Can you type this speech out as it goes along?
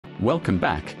Welcome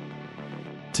back.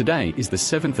 Today is the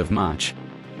 7th of March.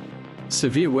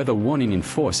 Severe weather warning in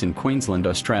force in Queensland,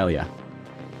 Australia.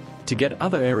 To get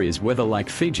other areas' weather like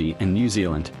Fiji and New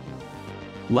Zealand,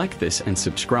 like this and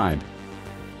subscribe.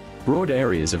 Broad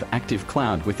areas of active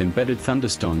cloud with embedded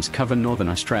thunderstorms cover northern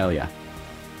Australia,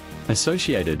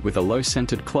 associated with a low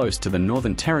centred close to the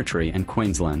Northern Territory and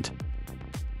Queensland.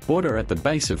 Border at the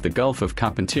base of the Gulf of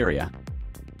Carpentaria.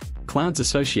 Clouds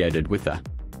associated with the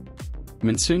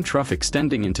monsoon trough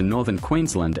extending into northern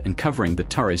Queensland and covering the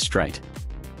Torres Strait.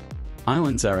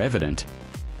 Islands are evident.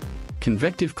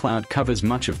 Convective cloud covers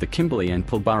much of the Kimberley and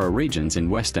Pilbara regions in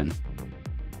Western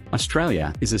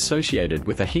Australia is associated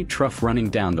with a heat trough running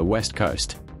down the west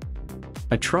coast.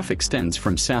 A trough extends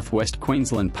from southwest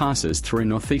Queensland, passes through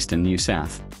northeastern New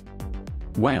South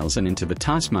Wales and into the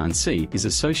Tasman Sea, is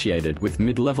associated with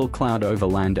mid-level cloud over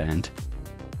land and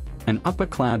an upper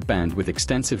cloud band with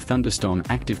extensive thunderstorm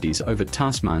activities over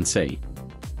Tasman Sea.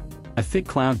 A thick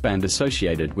cloud band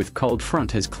associated with cold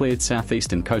front has cleared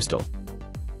southeastern coastal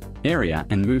area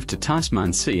and moved to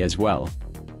Tasman Sea as well.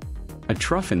 A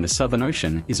trough in the Southern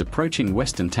Ocean is approaching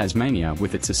western Tasmania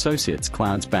with its associates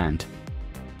clouds band.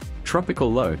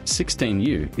 Tropical low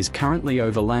 16U is currently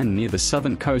over land near the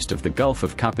southern coast of the Gulf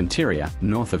of Carpentaria,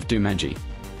 north of Dumagi.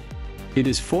 It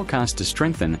is forecast to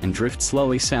strengthen and drift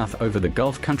slowly south over the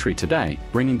Gulf country today,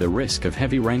 bringing the risk of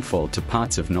heavy rainfall to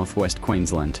parts of northwest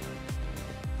Queensland.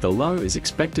 The low is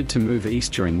expected to move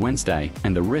east during Wednesday,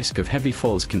 and the risk of heavy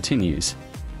falls continues.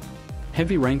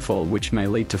 Heavy rainfall which may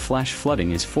lead to flash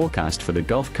flooding is forecast for the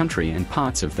Gulf country and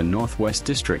parts of the Northwest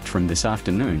District from this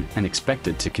afternoon and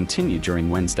expected to continue during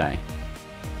Wednesday.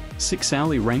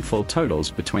 6-hourly rainfall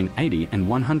totals between 80 and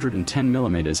 110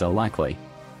 mm are likely.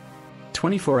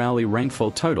 24-hourly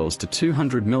rainfall totals to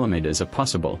 200 mm are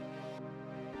possible.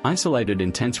 Isolated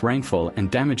intense rainfall and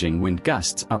damaging wind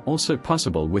gusts are also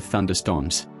possible with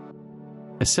thunderstorms.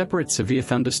 A separate severe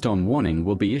thunderstorm warning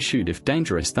will be issued if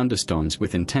dangerous thunderstorms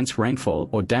with intense rainfall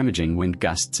or damaging wind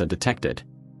gusts are detected.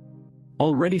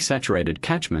 Already saturated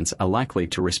catchments are likely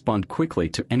to respond quickly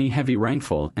to any heavy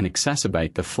rainfall and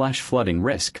exacerbate the flash flooding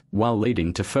risk, while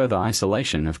leading to further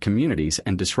isolation of communities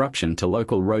and disruption to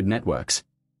local road networks.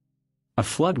 A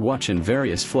flood watch and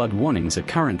various flood warnings are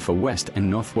current for West and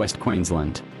Northwest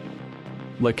Queensland.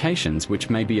 Locations which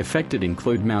may be affected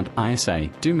include Mount Isa,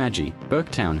 Dumagi,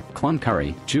 Burketown,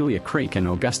 Cloncurry, Julia Creek and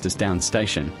Augustus Downs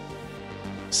Station.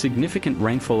 Significant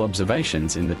rainfall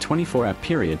observations in the 24-hour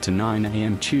period to 9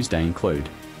 a.m. Tuesday include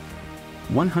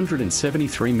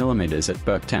 173 mm at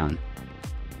Burketown,